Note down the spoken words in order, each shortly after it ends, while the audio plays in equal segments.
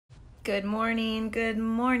Good morning. Good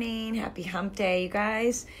morning. Happy hump day, you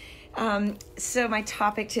guys. So my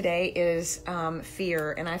topic today is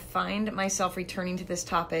fear, and I find myself returning to this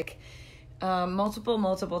topic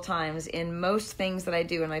multiple times in most things that I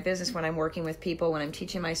do in my business, when I'm working with people, when I'm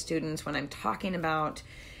teaching my students, when I'm talking about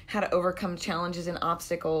how to overcome challenges and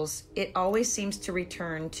obstacles. It always seems to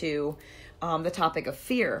return to the topic of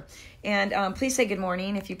fear. And please say good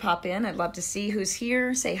morning if you pop in. I'd love to see who's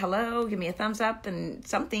here. Say hello, give me a thumbs up and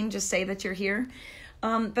something, just say that you're here.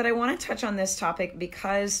 But I want to touch on this topic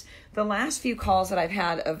because the last few calls that I've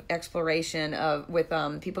had of exploration with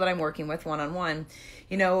people that I'm working with one-on-one,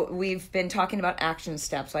 you know, we've been talking about action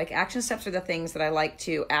steps. Like, action steps are the things that I like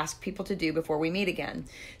to ask people to do before we meet again.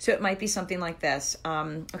 So it might be something like this.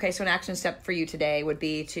 Okay, so an action step for you today would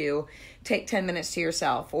be to take 10 minutes to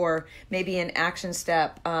yourself, or maybe an action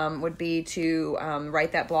step would be to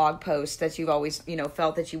write that blog post that you've always,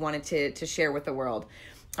 felt that you wanted to share with the world.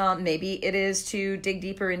 Maybe it is to dig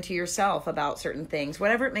deeper into yourself about certain things.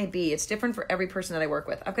 Whatever it may be, it's different for every person that I work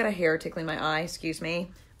with. I've got a hair tickling my eye, excuse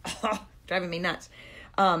me. Driving me nuts.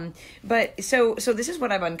 But so this is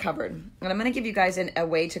what I've uncovered. And I'm going to give you guys a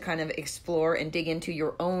way to kind of explore and dig into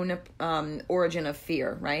your own origin of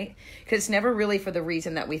fear, right? Because it's never really for the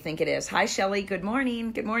reason that we think it is. Hi, Shelly. Good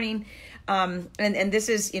morning. Good morning. And this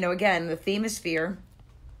is, again, the theme is fear.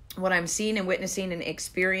 What I'm seeing and witnessing and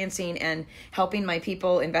experiencing and helping my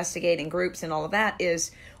people investigate in groups and all of that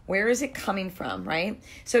is, where is it coming from, right?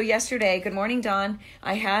 So yesterday, good morning, Dawn,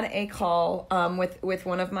 I had a call with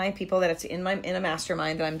one of my people that it's in a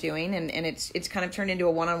mastermind that I'm doing, and it's kind of turned into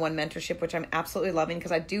a one-on-one mentorship, which I'm absolutely loving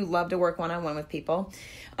because I do love to work one-on-one with people.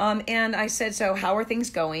 And I said, so how are things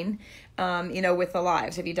going, with the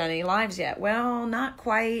lives? Have you done any lives yet? Well, not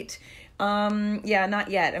quite. Yeah,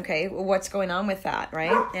 not yet. Okay. Well, what's going on with that?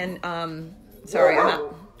 Right. And, sorry,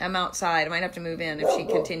 I'm outside. I might have to move in if she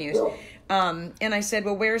continues. And I said,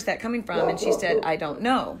 well, where's that coming from? And she said, I don't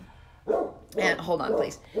know. And hold on,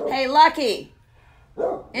 please. Hey, Lucky,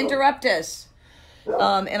 interrupt us.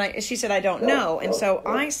 She said, I don't know. And so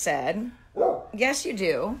I said, yes, you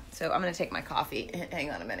do. So I'm going to take my coffee.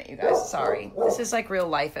 Hang on a minute, you guys. Sorry. This is like real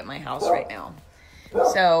life at my house right now.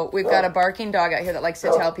 So we've got a barking dog out here that likes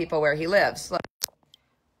to tell people where he lives. Look.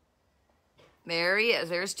 There he is.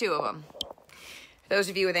 There's two of them. Those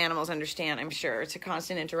of you with animals understand, I'm sure. It's a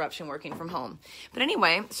constant interruption working from home. But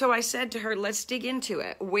anyway, so I said to her, let's dig into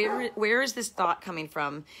it. Where is this thought coming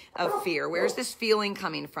from of fear? Where is this feeling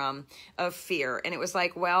coming from of fear? And it was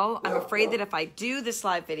like, well, I'm afraid that if I do this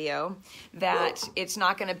live video, that it's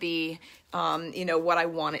not going to be what I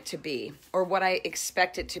want it to be, or what I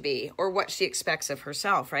expect it to be, or what she expects of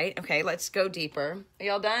herself, right? Okay, let's go deeper. Are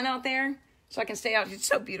y'all done out there? So I can stay out. It's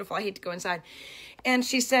so beautiful. I hate to go inside. And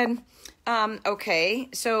she said, okay.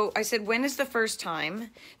 So I said, when is the first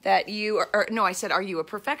time that I said, are you a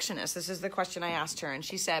perfectionist? This is the question I asked her. And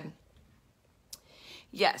she said,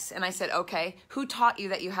 yes. And I said, okay, who taught you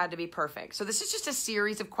that you had to be perfect? So this is just a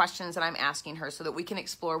series of questions that I'm asking her so that we can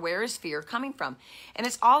explore, where is fear coming from? And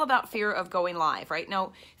it's all about fear of going live, right?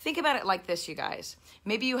 Now, think about it like this, you guys.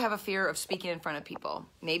 Maybe you have a fear of speaking in front of people.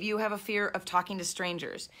 Maybe you have a fear of talking to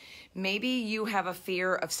strangers. Maybe you have a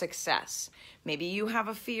fear of success. Maybe you have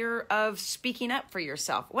a fear of speaking up for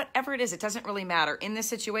yourself. Whatever it is, it doesn't really matter. In this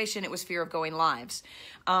situation, it was fear of going lives.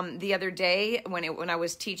 The other day, when I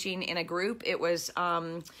was teaching in a group, it was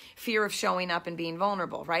fear of showing up and being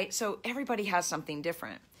vulnerable, right? So everybody has something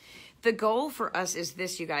different. The goal for us is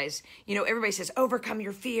this, you guys. Everybody says, overcome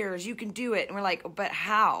your fears. You can do it. And we're like, but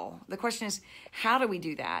how? The question is, how do we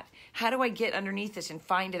do that? How do I get underneath this and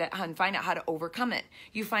find out how to overcome it?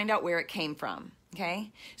 You find out where it came from.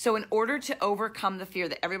 Okay. So in order to overcome the fear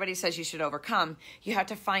that everybody says you should overcome, you have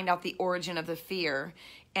to find out the origin of the fear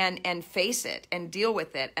and face it and deal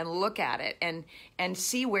with it and look at it and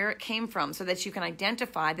see where it came from so that you can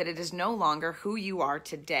identify that it is no longer who you are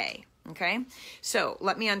today. Okay. So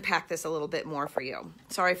let me unpack this a little bit more for you.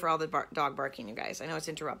 Sorry for all the dog barking, you guys. I know it's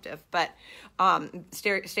interruptive, but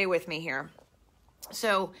stay with me here.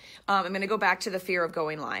 So I'm going to go back to the fear of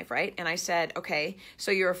going live, right? And I said, okay,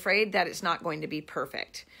 so you're afraid that it's not going to be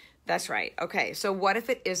perfect. That's right. Okay, so what if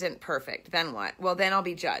it isn't perfect? Then what? Well, then I'll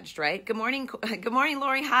be judged, right? Good morning. Good morning,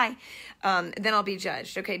 Lori. Hi. Then I'll be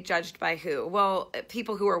judged. Okay, judged by who? Well,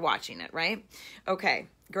 people who are watching it, right? Okay,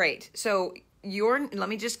 great. So let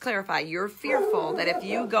me just clarify, you're fearful that if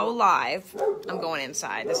you go live, I'm going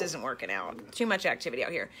inside, this isn't working out, too much activity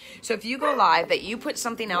out here. So if you go live, that you put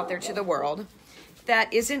something out there to the world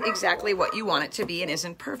that isn't exactly what you want it to be and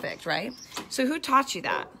isn't perfect, right? So who taught you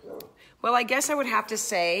that? Well, I guess I would have to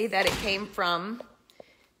say that it came from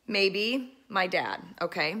maybe my dad,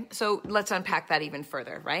 okay? So let's unpack that even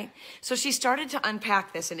further, right? So she started to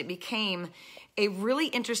unpack this, and it became a really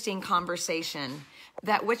interesting conversation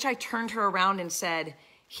that which I turned her around and said,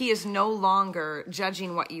 he is no longer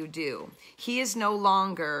judging what you do. He is no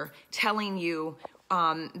longer telling you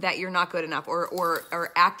that you're not good enough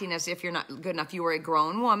or acting as if you're not good enough. You are a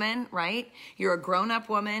grown woman, right? You're a grown-up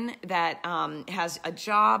woman that has a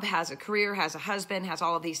job, has a career, has a husband, has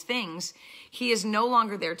all of these things. He is no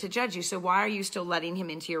longer there to judge you. So why are you still letting him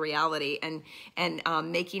into your reality and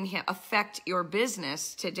making him affect your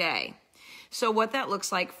business today? So what that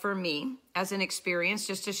looks like for me as an experience,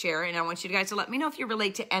 just to share, and I want you guys to let me know if you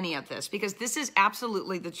relate to any of this, because this is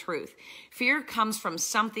absolutely the truth. Fear comes from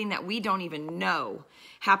something that we don't even know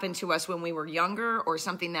happened to us when we were younger, or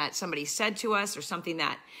something that somebody said to us, or something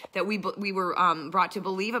that we were brought to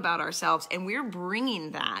believe about ourselves, and we're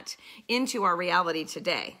bringing that into our reality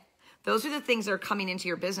today. Those are the things that are coming into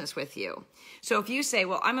your business with you. So if you say,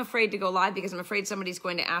 well, I'm afraid to go live because I'm afraid somebody's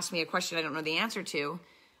going to ask me a question I don't know the answer to,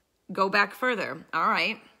 go back further. All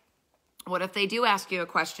right. What if they do ask you a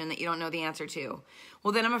question that you don't know the answer to?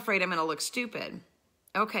 Well, then I'm afraid I'm going to look stupid.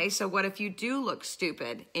 Okay, so what if you do look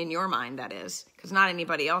stupid, in your mind, that is, because not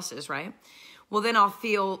anybody else's, right? Well, then I'll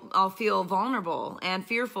feel vulnerable and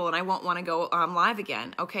fearful, and I won't want to go live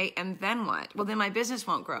again. Okay, and then what? Well, then my business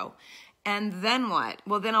won't grow. And then what?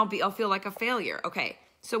 Well, then I'll feel like a failure. Okay,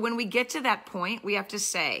 so when we get to that point, we have to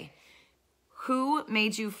say, who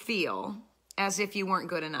made you feel as if you weren't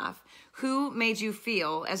good enough? Who made you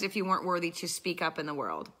feel as if you weren't worthy to speak up in the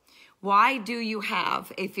world? Why do you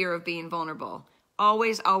have a fear of being vulnerable?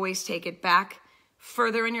 Always, always take it back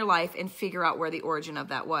further in your life and figure out where the origin of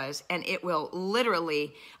that was. And it will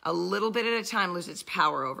literally, a little bit at a time, lose its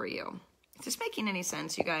power over you. Is this making any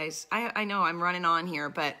sense, you guys? I know I'm running on here,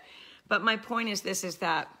 but my point is this, is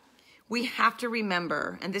that we have to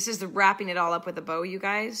remember, and this is the wrapping it all up with a bow, you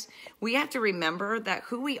guys. We have to remember that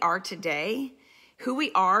who we are today, who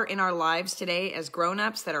we are in our lives today as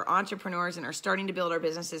grown-ups that are entrepreneurs and are starting to build our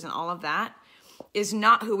businesses and all of that, is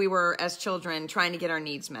not who we were as children trying to get our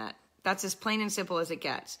needs met. That's as plain and simple as it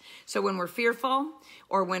gets. So when we're fearful,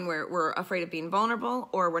 or when we're afraid of being vulnerable,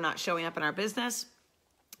 or we're not showing up in our business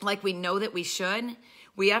like we know that we should,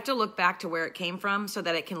 we have to look back to where it came from so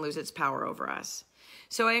that it can lose its power over us.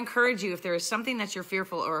 So I encourage you, if there is something that you're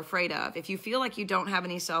fearful or afraid of, if you feel like you don't have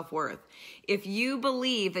any self-worth, if you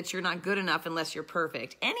believe that you're not good enough unless you're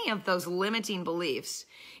perfect, any of those limiting beliefs,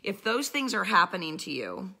 if those things are happening to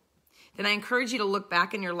you, then I encourage you to look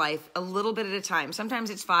back in your life a little bit at a time. Sometimes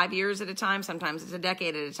it's 5 years at a time. Sometimes it's a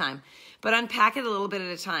decade at a time. But unpack it a little bit at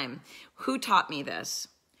a time. Who taught me this?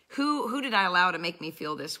 Who did I allow to make me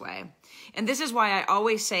feel this way? And this is why I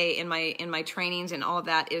always say in my trainings and all of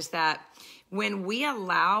that, is that when we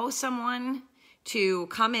allow someone to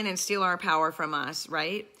come in and steal our power from us,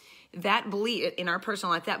 right? That bleed in our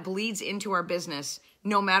personal life, that bleeds into our business.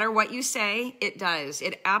 No matter what you say, it does.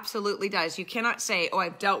 It absolutely does. You cannot say, oh,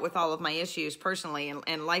 I've dealt with all of my issues personally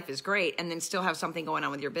and life is great, and then still have something going on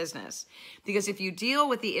with your business. Because if you deal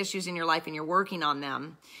with the issues in your life and you're working on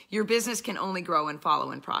them, your business can only grow and follow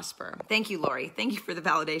and prosper. Thank you, Lori. Thank you for the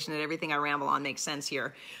validation that everything I ramble on makes sense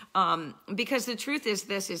here. Because the truth is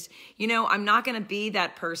this is, I'm not going to be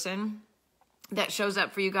that person that shows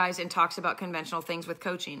up for you guys and talks about conventional things with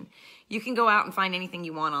coaching. You can go out and find anything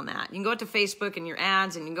you want on that. You can go out to Facebook and your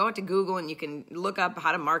ads, and you can go out to Google and you can look up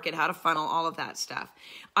how to market, how to funnel, all of that stuff.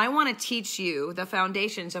 I want to teach you the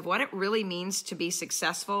foundations of what it really means to be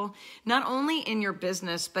successful, not only in your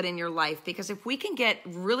business, but in your life. Because if we can get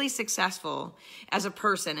really successful as a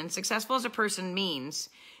person, and successful as a person means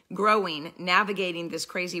growing, navigating this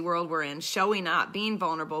crazy world we're in, showing up, being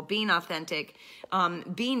vulnerable, being authentic,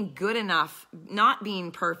 being good enough, not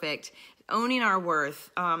being perfect, owning our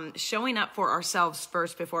worth, showing up for ourselves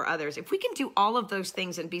first before others. If we can do all of those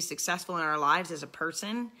things and be successful in our lives as a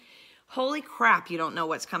person, holy crap, you don't know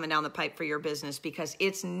what's coming down the pipe for your business, because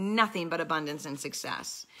it's nothing but abundance and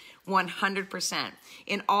success. 100%.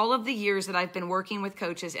 In all of the years that I've been working with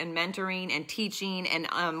coaches and mentoring and teaching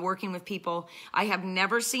and working with people, I have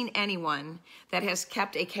never seen anyone that has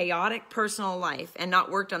kept a chaotic personal life and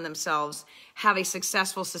not worked on themselves have a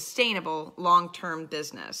successful, sustainable, long-term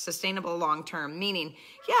business. Sustainable long-term, meaning,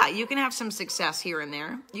 yeah, you can have some success here and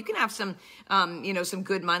there. You can have some, some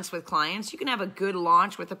good months with clients. You can have a good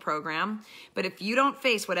launch with a program. But if you don't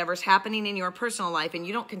face whatever's happening in your personal life and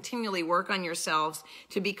you don't continually work on yourselves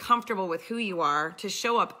to be comfortable with who you are, to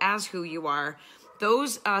show up as who you are,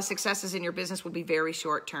 those successes in your business will be very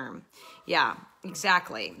short term. Yeah,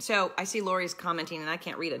 exactly. So I see Lori's commenting and I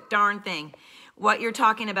can't read a darn thing. What you're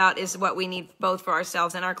talking about is what we need both for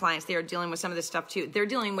ourselves and our clients. They are dealing with some of this stuff too. They're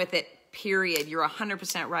dealing with it period. You're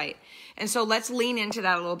 100% right. And so let's lean into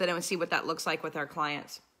that a little bit and see what that looks like with our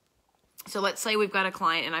clients. So let's say we've got a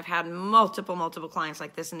client, and I've had multiple clients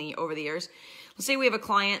like this over the years. Let's say we have a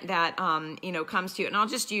client that, comes to you, and I'll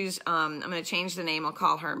just use, I'm going to change the name. I'll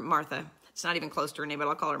call her Martha. It's not even close to her name, but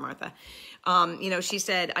I'll call her Martha. She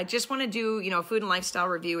said, I just want to do, a food and lifestyle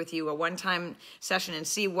review with you, a one-time session, and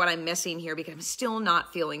see what I'm missing here because I'm still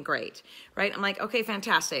not feeling great, right? I'm like, okay,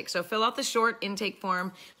 fantastic. So fill out the short intake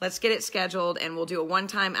form. Let's get it scheduled, and we'll do a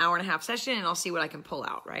one-time hour-and-a-half session, and I'll see what I can pull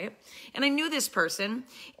out, right? And I knew this person,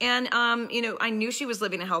 and, I knew she was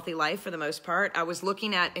living a healthy life for the most part. I was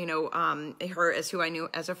looking at, her as who I knew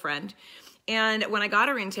as a friend. And when I got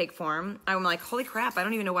her intake form, I'm like, holy crap, I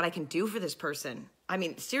don't even know what I can do for this person. I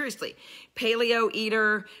mean, seriously, paleo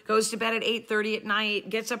eater, goes to bed at 8:30 at night,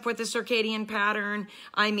 gets up with a circadian pattern.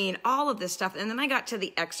 I mean, all of this stuff. And then I got to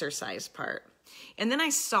the exercise part. And then I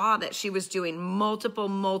saw that she was doing multiple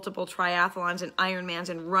triathlons and Ironmans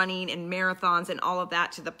and running and marathons and all of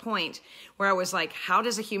that, to the point where I was like, how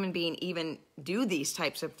does a human being even do these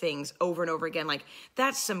types of things over and over again? Like,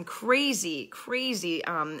 that's some crazy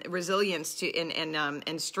resilience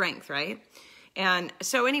and strength, right? And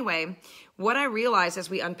so anyway, what I realized as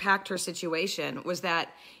we unpacked her situation was that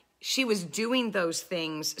she was doing those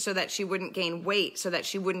things so that she wouldn't gain weight, so that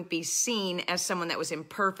she wouldn't be seen as someone that was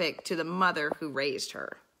imperfect to the mother who raised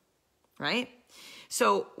her, right?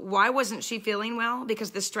 So why wasn't she feeling well?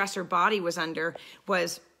 Because the stress her body was under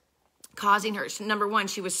was causing her, number one,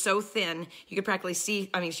 she was so thin, you could practically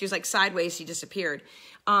see, she was like sideways, she disappeared.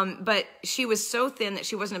 But she was so thin that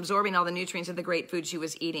she wasn't absorbing all the nutrients of the great food she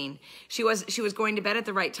was eating. She was going to bed at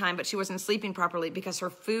the right time, but she wasn't sleeping properly because her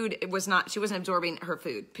food she wasn't absorbing her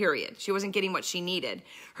food, period. She wasn't getting what she needed.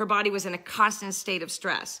 Her body was in a constant state of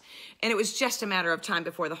stress. And it was just a matter of time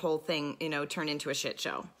before the whole thing, turned into a shit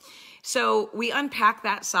show. So we unpacked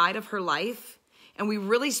that side of her life, and we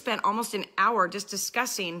really spent almost an hour just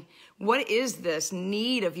discussing, what is this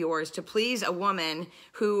need of yours to please a woman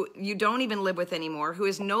who you don't even live with anymore, who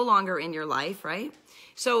is no longer in your life, right?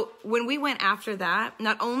 So when we went after that,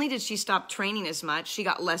 not only did she stop training as much, she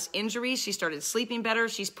got less injuries, she started sleeping better,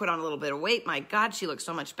 she's put on a little bit of weight, my God, she looks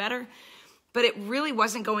so much better. But it really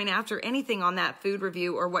wasn't going after anything on that food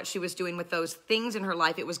review or what she was doing with those things in her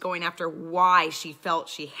life. It was going after why she felt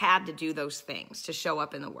she had to do those things to show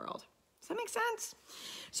up in the world. Does that make sense?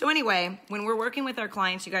 So anyway, when we're working with our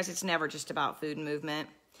clients, you guys, it's never just about food and movement.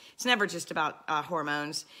 It's never just about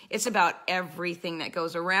hormones. It's about everything that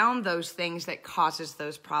goes around those things that causes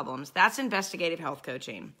those problems. That's investigative health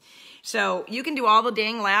coaching. So you can do all the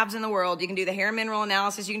dang labs in the world. You can do the hair mineral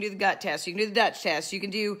analysis. You can do the gut test. You can do the Dutch test. You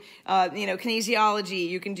can do, kinesiology.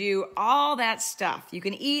 You can do all that stuff. You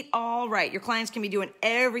can eat all right. Your clients can be doing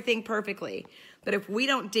everything perfectly. But if we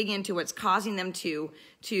don't dig into what's causing them to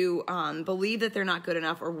believe that they're not good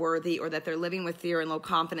enough or worthy, or that they're living with fear and low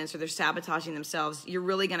confidence, or they're sabotaging themselves, you're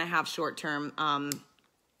really going to have short-term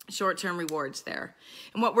rewards there.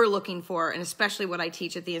 And what we're looking for, and especially what I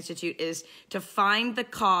teach at the Institute, is to find the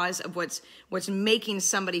cause of what's making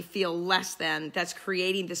somebody feel less than, that's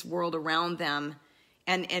creating this world around them,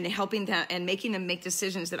 and helping them and making them make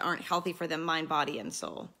decisions that aren't healthy for them, mind, body, and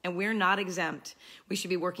soul. And we're not exempt. We should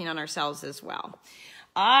be working on ourselves as well.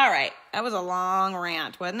 All right. That was a long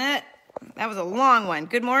rant, wasn't it? That was a long one.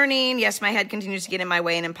 Good morning. Yes, my head continues to get in my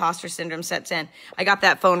way and imposter syndrome sets in. I got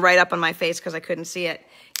that phone right up on my face because I couldn't see it.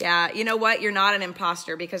 Yeah, you know what? You're not an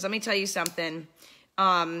imposter, because let me tell you something.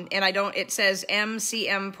 It says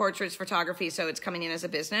MCM Portraits Photography, so it's coming in as a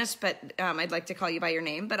business, but I'd like to call you by your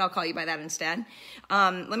name, but I'll call you by that instead.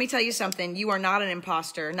 Let me tell you something. You are not an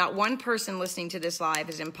imposter. Not one person listening to this live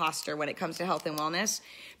is imposter when it comes to health and wellness,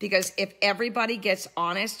 because if everybody gets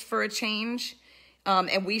honest for a change,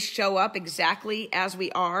 and we show up exactly as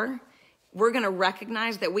we are, we're going to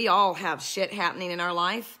recognize that we all have shit happening in our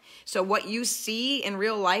life. So what you see in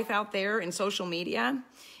real life out there in social media,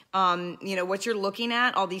 what you're looking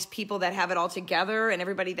at, all these people that have it all together and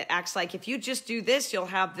everybody that acts like if you just do this, you'll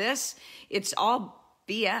have this. It's all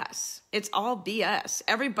BS. It's all BS.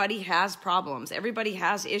 Everybody has problems. Everybody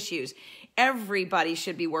has issues. Everybody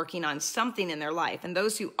should be working on something in their life. And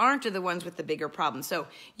those who aren't are the ones with the bigger problems. So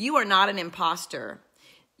you are not an imposter.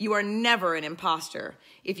 You are never an imposter.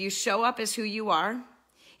 If you show up as who you are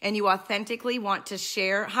and you authentically want to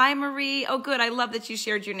share. Hi, Marie. Oh, good. I love that you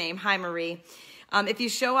shared your name. Hi, Marie. If you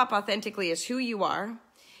show up authentically as who you are,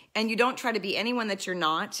 and you don't try to be anyone that you're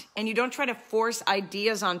not, and you don't try to force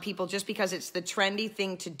ideas on people just because it's the trendy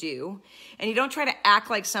thing to do, and you don't try to act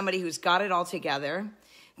like somebody who's got it all together,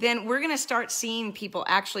 then we're going to start seeing people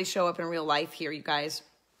actually show up in real life here, you guys.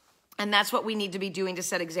 And that's what we need to be doing to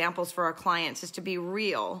set examples for our clients, is to be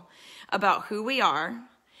real about who we are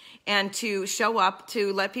and to show up,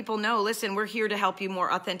 to let people know, listen, we're here to help you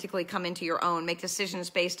more authentically come into your own, make decisions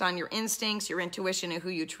based on your instincts, your intuition, and who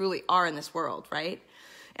you truly are in this world, right?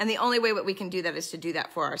 And the only way that we can do that is to do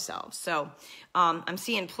that for ourselves. So I'm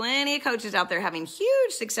seeing plenty of coaches out there having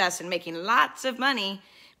huge success and making lots of money,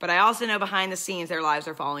 but I also know behind the scenes their lives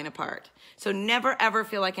are falling apart. So never ever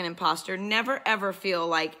feel like an imposter. Never ever feel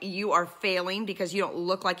like you are failing because you don't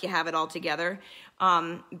look like you have it all together.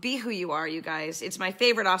 Be who you are, you guys. It's my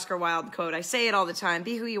favorite Oscar Wilde quote. I say it all the time.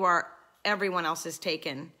 Be who you are. Everyone else is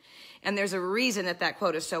taken. And there's a reason that that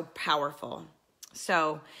quote is so powerful.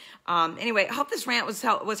 So anyway, I hope this rant was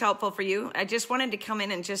helpful for you. I just wanted to come in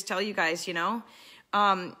and just tell you guys, you know,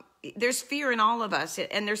 there's fear in all of us,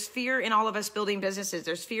 and there's fear in all of us building businesses.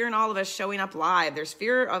 There's fear in all of us showing up live. There's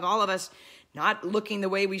fear of all of us not looking the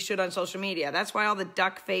way we should on social media. That's why all the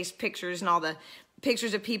duck face pictures and all the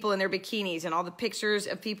pictures of people in their bikinis and all the pictures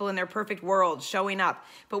of people in their perfect world showing up.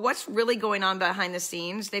 But what's really going on behind the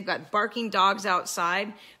scenes? They've got barking dogs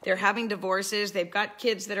outside. They're having divorces. They've got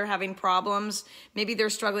kids that are having problems. Maybe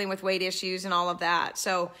they're struggling with weight issues and all of that.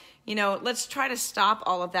 So, you know, let's try to stop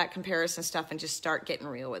all of that comparison stuff and just start getting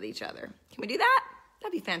real with each other. Can we do that?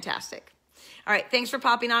 That'd be fantastic. All right, thanks for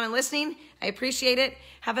popping on and listening. I appreciate it.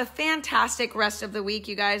 Have a fantastic rest of the week,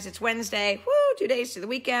 you guys. It's Wednesday. Woo, 2 days to the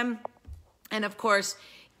weekend. And of course,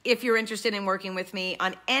 if you're interested in working with me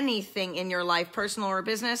on anything in your life, personal or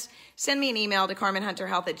business, send me an email to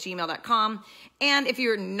carmenhunterhealth@gmail.com. And if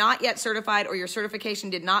you're not yet certified or your certification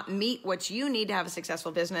did not meet what you need to have a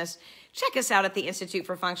successful business, check us out at the Institute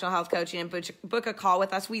for Functional Health Coaching and book a call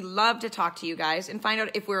with us. We love to talk to you guys and find out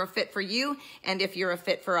if we're a fit for you and if you're a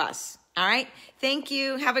fit for us. All right. Thank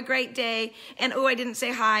you. Have a great day. And I didn't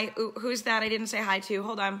say hi. Ooh, who's that I didn't say hi to?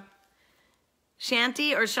 Hold on.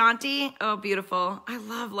 Shanti or Shanti? Oh, beautiful. I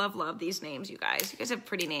love these names, you guys. You guys have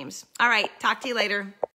pretty names. All right. Talk to you later.